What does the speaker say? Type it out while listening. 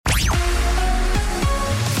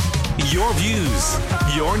Your views,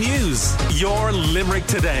 your news, your Limerick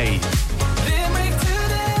Today. Limerick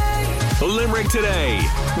Today. Limerick Today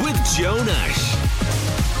with Joe Nash.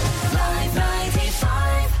 Live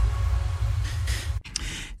 95.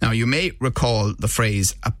 Now, you may recall the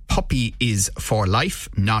phrase, a puppy is for life,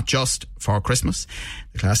 not just for Christmas.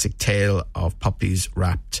 The classic tale of puppies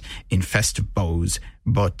wrapped in festive bows.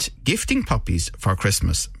 But gifting puppies for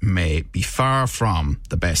Christmas may be far from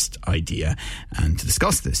the best idea. And to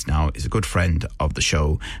discuss this now is a good friend of the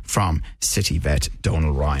show from City Vet,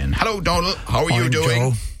 Donal Ryan. Hello, Donal. How are you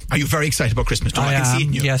doing? Joe. Are you very excited about Christmas? I can see it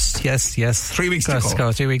in you. Yes. 3 weeks to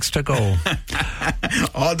go. 3 weeks to go.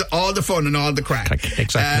 all the fun and all the crack.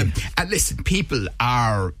 Exactly. And listen, people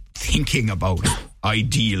are thinking about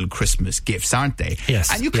ideal Christmas gifts, aren't they?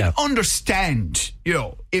 Yes. And you can understand,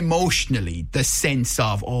 emotionally the sense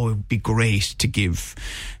of, it would be great to give,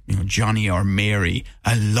 Johnny or Mary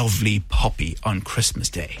a lovely puppy on Christmas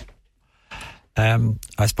Day.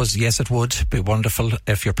 I suppose, yes, it would be wonderful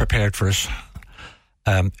if you're prepared for it.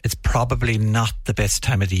 It's probably not the best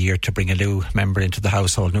time of the year to bring a new member into the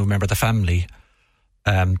household, new member of the family.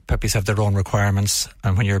 Puppies have their own requirements,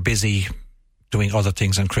 and when you're busy doing other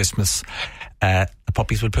things on Christmas, the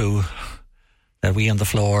puppies will poo, they'll wee on the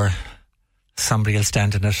floor, somebody will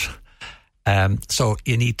stand in it. So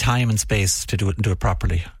you need time and space to do it and do it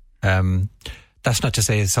properly. That's not to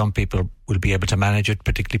say some people will be able to manage it,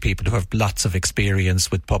 particularly people who have lots of experience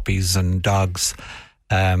with puppies and dogs.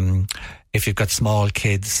 If you've got small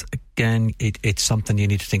kids, again, it's something you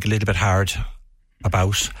need to think a little bit hard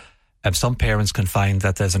about. Some parents can find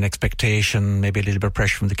that there's an expectation, maybe a little bit of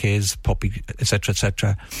pressure from the kids, puppy, etc.,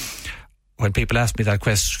 etc. When people ask me that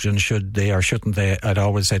question, should they or shouldn't they, I'd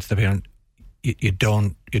always say to the parent, you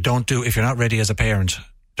don't do, if you're not ready as a parent,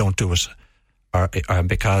 don't do it. Or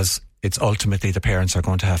because it's ultimately the parents are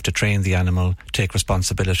going to have to train the animal, take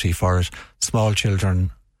responsibility for it. Small children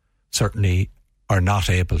certainly are not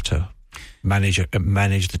able to manage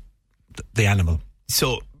the animal.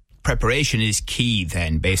 So preparation is key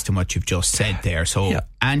then, based on what you've just said there. So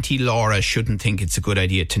Auntie Laura shouldn't think it's a good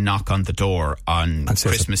idea to knock on the door on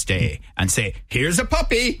Christmas Day and say, here's a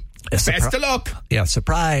puppy, best of luck. Yeah,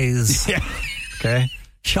 surprise. Yeah. Okay.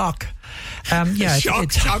 Shock.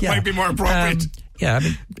 Shock might be more appropriate. I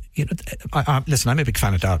mean, listen, I'm a big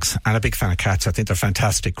fan of dogs and a big fan of cats. I think they're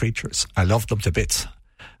fantastic creatures. I love them to bits.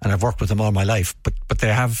 And I've worked with them all my life, but they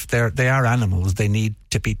are animals. They need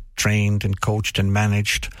to be trained and coached and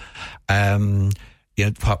managed. What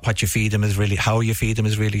you feed them is really, how you feed them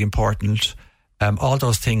is really important. All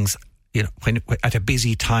those things, when at a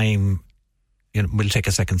busy time, will take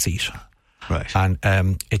a second seat. Right. And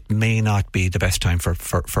it may not be the best time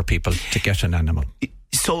for people to get an animal.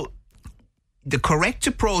 So the correct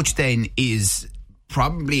approach then is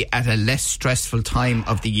probably at a less stressful time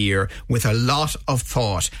of the year, with a lot of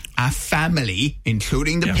thought, a family,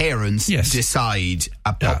 including the parents, decide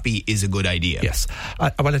a puppy is a good idea. Yes.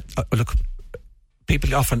 Look,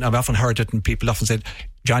 I've often heard it, and people often said,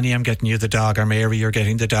 Johnny, I'm getting you the dog, or Mary, you're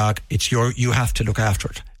getting the dog. You have to look after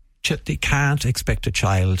it. They can't expect a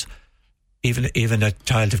child, even a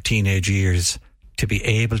child of teenage years, to be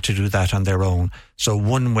able to do that on their own. So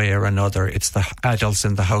one way or another, it's the adults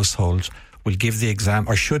in the household will give the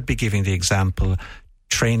example, or should be giving the example,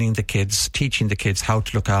 training the kids, teaching the kids how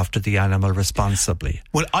to look after the animal responsibly.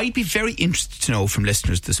 Well, I'd be very interested to know from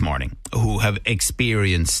listeners this morning who have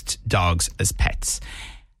experienced dogs as pets.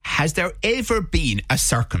 Has there ever been a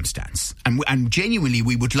circumstance, and genuinely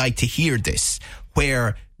we would like to hear this,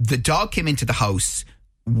 where the dog came into the house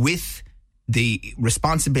with the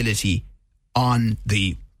responsibility on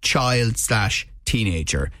the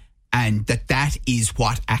child/teenager, and that is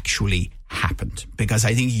what actually happened? Because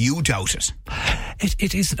I think you doubt it.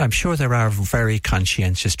 It is. I'm sure there are very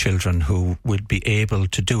conscientious children who would be able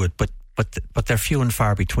to do it, but they're few and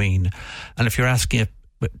far between. And if you're asking,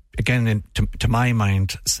 again, to my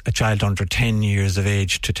mind, a child under 10 years of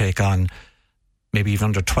age to take on, maybe even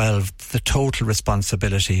under 12, the total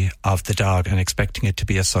responsibility of the dog and expecting it to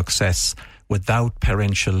be a success without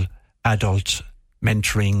parental adult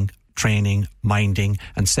mentoring, training, minding,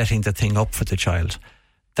 and setting the thing up for the child,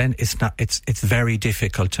 then it's very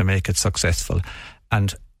difficult to make it successful.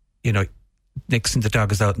 And next thing, the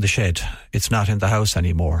dog is out in the shed. It's not in the house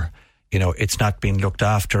anymore. It's not being looked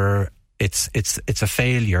after. It's a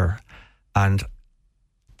failure. And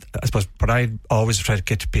I suppose, but I always try to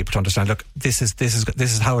get people to understand, look, this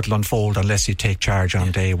is how it'll unfold unless you take charge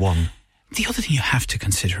on day one. The other thing you have to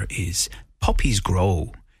consider is puppies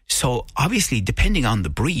grow. So obviously, depending on the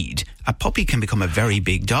breed, a puppy can become a very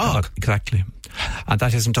big dog. Exactly. And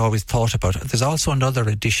that isn't always thought about. There's also another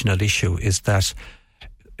additional issue, is that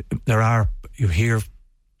you hear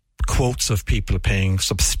quotes of people paying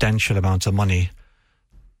substantial amounts of money.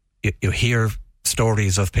 You hear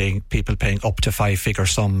stories of people paying up to 5-figure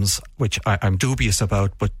sums, which I'm dubious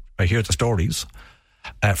about, but I hear the stories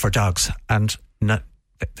for dogs, and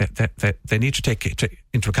they need to take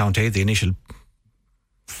into account the initial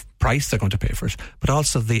price they're going to pay for it, but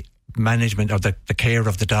also the management of the care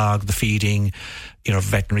of the dog, the feeding,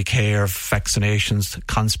 veterinary care, vaccinations,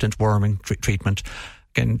 constant worming treatment.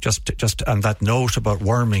 Again, just on that note about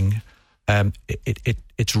worming,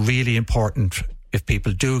 it's really important if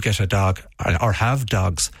people do get a dog or have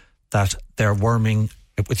dogs that they're worming.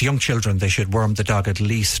 With young children, they should worm the dog at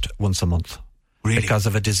least once a month. Really? Because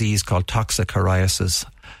of a disease called toxocariasis.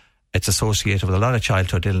 It's associated with a lot of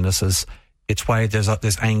childhood illnesses. It's why there's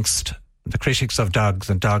angst. The critics of dogs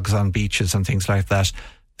and dogs on beaches and things like that,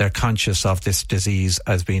 they're conscious of this disease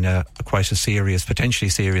as being quite a serious, potentially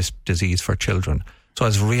serious disease for children. So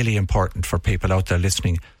it's really important for people out there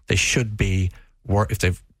listening. They should be, if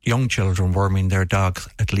they've young children, worming their dogs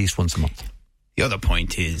at least once a month. The other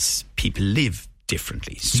point is people live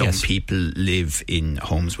differently. Some people live in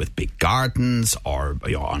homes with big gardens or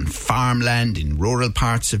on farmland in rural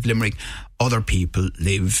parts of Limerick. Other people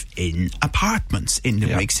live in apartments in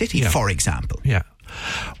Limerick City, for example. Yeah.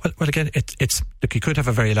 Well, again, it's look, you could have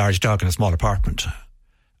a very large dog in a small apartment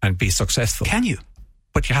and be successful. Can you?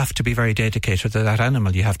 But you have to be very dedicated to that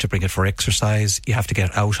animal. You have to bring it for exercise. You have to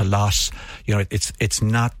get out a lot. It's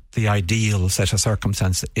not the ideal set of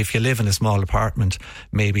circumstances. If you live in a small apartment,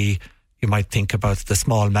 maybe you might think about the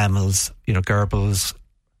small mammals, gerbils,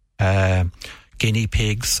 guinea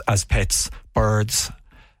pigs as pets, birds,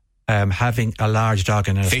 having a large dog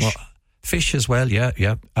in a fish as well. Yeah.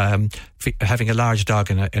 Having a large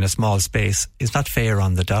dog in a small space is not fair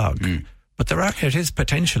on the dog. But it is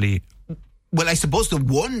potentially. Well, I suppose the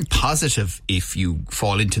one positive, if you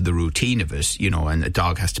fall into the routine of it, and a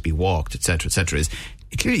dog has to be walked, etc., is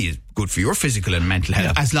it clearly is good for your physical and mental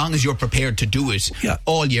health, as long as you're prepared to do it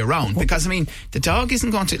all year round. Because, the dog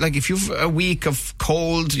isn't going to, if you've a week of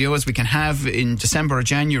cold, as we can have in December or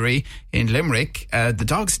January in Limerick, the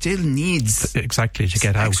dog still needs exactly to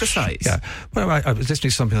get exercise. Yeah. Well, I was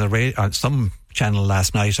listening to something on some channel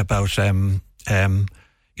last night about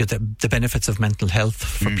the benefits of mental health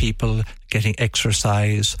for people, getting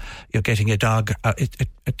exercise, getting a dog. I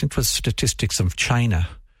think it was statistics of China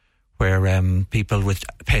where people with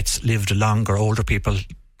pets lived longer, older people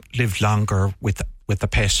lived longer with the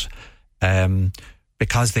pet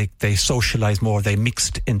because they socialise more, they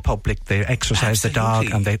mixed in public, they exercise the dog,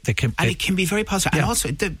 and they can... And it can be very positive. And also,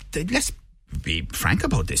 let's be frank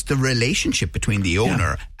about this, the relationship between the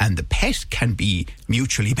owner and the pet can be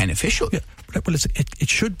mutually beneficial. Yeah. Well, it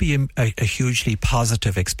should be a hugely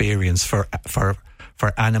positive experience for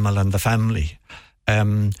animal and the family.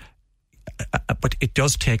 But it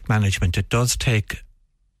does take management. It does take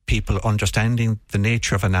people understanding the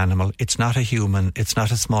nature of an animal. It's not a human. It's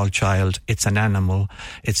not a small child. It's an animal.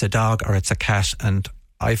 It's a dog or it's a cat. And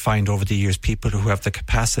I find over the years, people who have the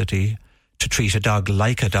capacity to treat a dog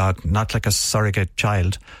like a dog, not like a surrogate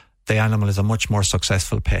child, the animal is a much more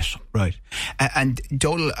successful pet. Right. And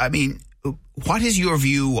Donal, what is your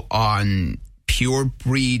view on pure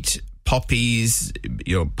breed puppies,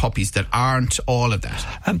 puppies that aren't all of that?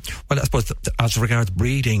 Well, I suppose as regards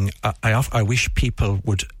breeding, I wish people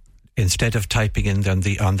would, instead of typing in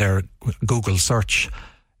on their Google search,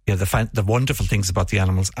 the wonderful things about the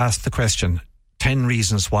animals, ask the question, 10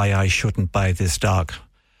 reasons why I shouldn't buy this dog.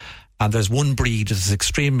 And there's one breed that is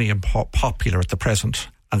extremely popular at the present,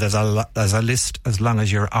 and there's a list as long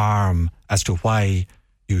as your arm as to why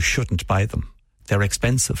you shouldn't buy them. They're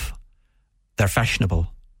expensive, they're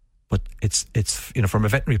fashionable, but it's from a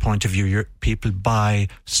veterinary point of view, people buy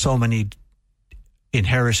so many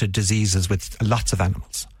inherited diseases with lots of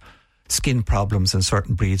animals. Skin problems in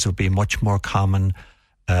certain breeds would be much more common.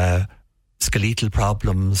 Skeletal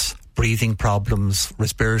problems, breathing problems,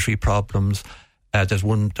 respiratory problems. There's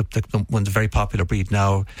one very popular breed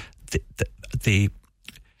now. A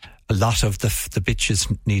lot of the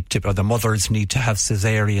bitches or the mothers need to have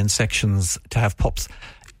cesarean sections to have pups.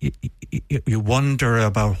 You wonder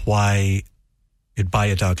about why you'd buy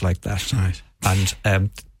a dog like that, right? And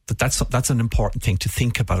that's an important thing to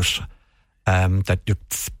think about. That you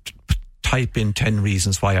type in 10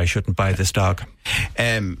 reasons why I shouldn't buy this dog.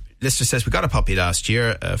 Lister says, we got a puppy last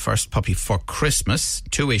year, first puppy for Christmas.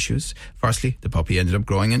 2 issues. Firstly, the puppy ended up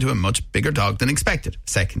growing into a much bigger dog than expected.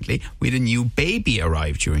 Secondly, we had a new baby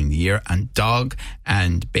arrive during the year, and dog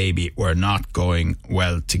and baby were not going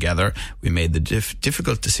well together. We made the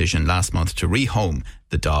difficult decision last month to rehome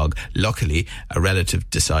the dog. Luckily, a relative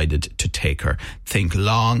decided to take her. Think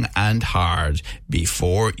long and hard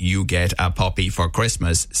before you get a puppy for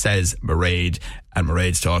Christmas, says Mairead. And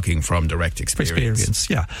Mairead's talking from direct experience.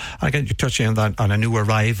 Yeah. Again, you're touching on that, on a new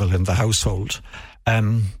arrival in the household.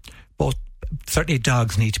 But certainly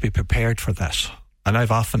dogs need to be prepared for that. And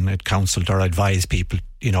I've often counselled or advised people,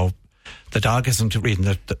 you know, the dog isn't reading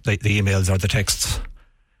the emails or the texts,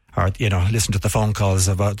 or, you know, listen to the phone calls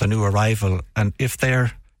about the new arrival. And if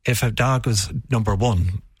a dog is number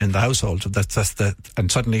one in the household,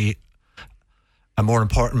 and suddenly a more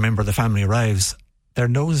important member of the family arrives, their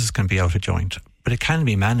noses can be out of joint, but it can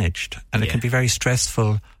be managed, and it can be very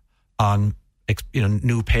stressful on, you know,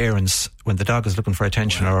 new parents when the dog is looking for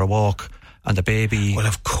attention or a walk, and the baby, well,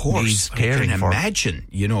 of course, needs caring I can for. Imagine,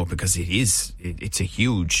 you know, because it's a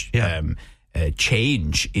huge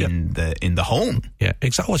change in the home. Yeah,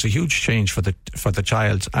 it's always a huge change for the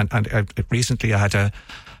child. And recently I had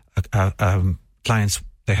a clients,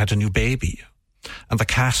 they had a new baby, and the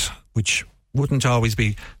cat, which wouldn't always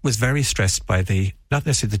be, was very stressed by not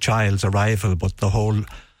necessarily the child's arrival, but the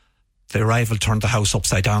arrival turned the house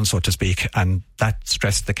upside down, so to speak, and that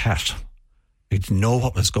stressed the cat. They didn't know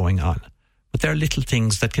what was going on. But there are little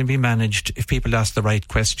things that can be managed if people ask the right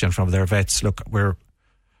question from their vets. Look, we're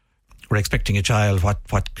expecting a child. What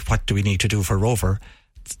do we need to do for Rover?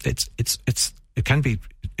 It can be,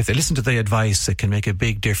 if they listen to the advice, it can make a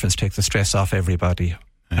big difference, take the stress off everybody.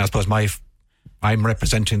 And I suppose I'm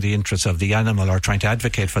representing the interests of the animal, or trying to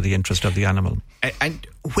advocate for the interest of the animal. And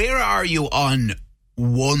where are you on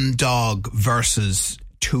one dog versus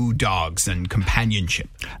two dogs and companionship?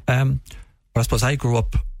 Well, I suppose I grew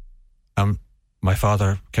up, my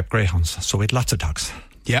father kept greyhounds, so we had lots of dogs.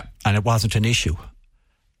 Yeah. And it wasn't an issue.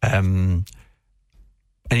 And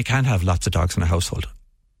you can have lots of dogs in a household.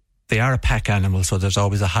 They are a pack animal, so there's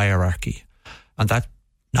always a hierarchy. And that,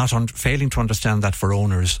 failing to understand that for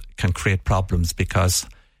owners can create problems, because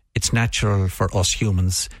it's natural for us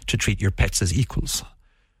humans to treat your pets as equals.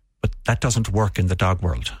 But that doesn't work in the dog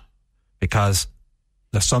world, because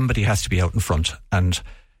somebody has to be out in front, and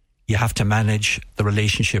you have to manage the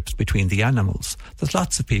relationships between the animals. There's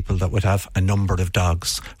lots of people that would have a number of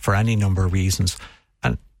dogs for any number of reasons,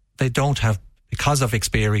 and they don't have, because of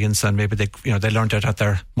experience, and maybe they learned it at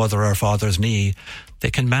their mother or father's knee,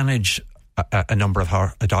 they can manage a number of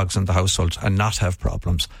dogs in the household and not have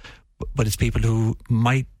problems. But it's people who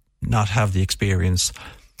might not have the experience,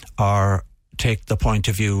 or take the point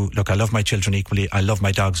of view, look, I love my children equally, I love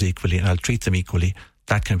my dogs equally, and I'll treat them equally.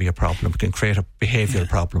 That can be a problem. It can create behavioural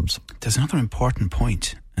problems. There's another important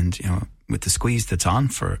point, and you know, with the squeeze that's on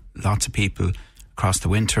for lots of people across the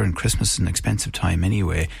winter, and Christmas is an expensive time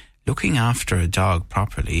anyway, looking after a dog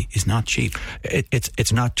properly is not cheap.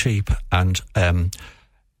 It's not cheap, and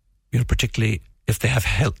you know, particularly if they have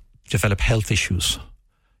develop health issues,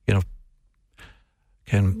 you know,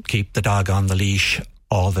 can keep the dog on the leash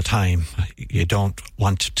all the time. You don't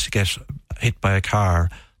want to get hit by a car.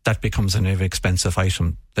 That becomes an expensive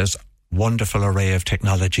item. There's wonderful array of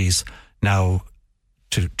technologies now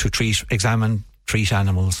to treat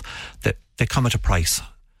animals. That they come at a price.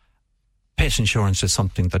 Pet insurance is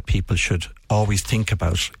something that people should always think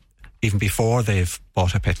about, even before they've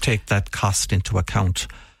bought a pet. Take that cost into account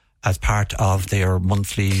as part of their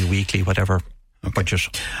monthly, weekly, whatever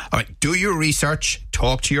budget. All right, do your research,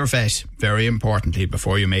 talk to your vet, very importantly,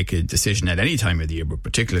 before you make a decision at any time of the year, but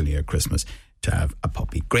particularly at Christmas, to have a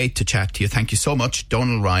puppy. Great to chat to you. Thank you so much.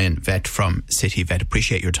 Donald Ryan, vet from City Vet.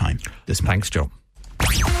 Appreciate your time this morning. Thanks, Joe.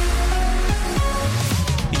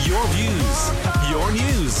 Your views, your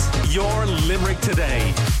news, your Limerick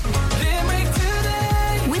today. Limerick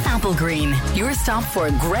today. With Apple Green, your stop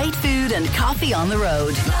for great food and coffee on the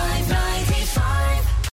road. Live 93.